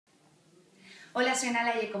Hola, soy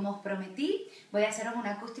Nalaya y como os prometí, voy a haceros un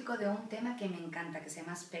acústico de un tema que me encanta, que se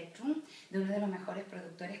llama Spectrum, de uno de los mejores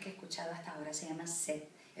productores que he escuchado hasta ahora, se llama Zedd.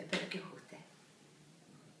 Espero que os guste.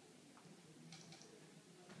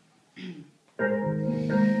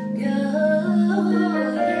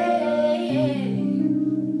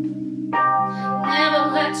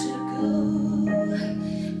 Never let you go.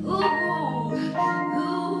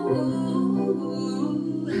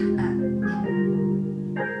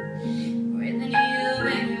 Breathing you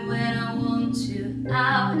in when I want you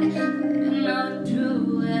out, letting all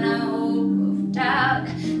through when I hope of doubt,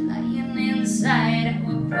 lying inside of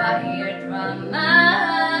a quiet drama,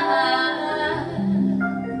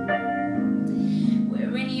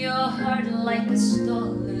 wearing your heart like a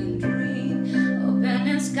stolen dream, open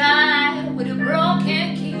the sky with a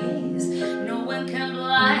broken keys. No one can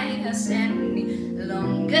blind us any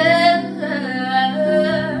longer.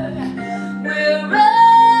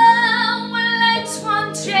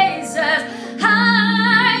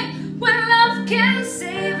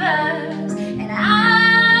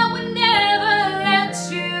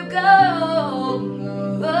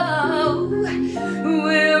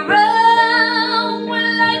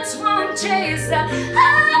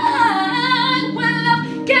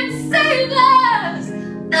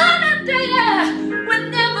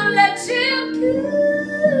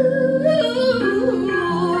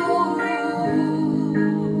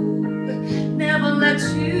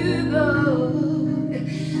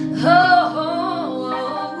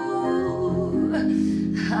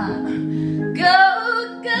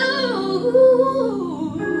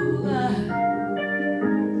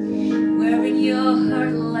 Your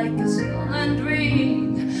heart like a stolen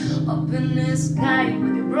dream, up in the sky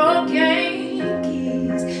with your broken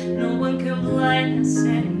keys. No one can blind us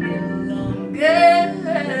any longer.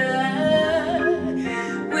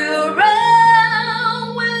 We'll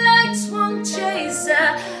run when lights won't chase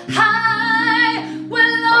us, high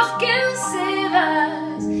when love can save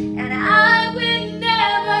us, and I will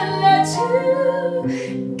never let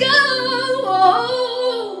you go.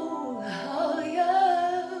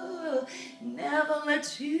 Never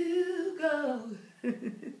let you go.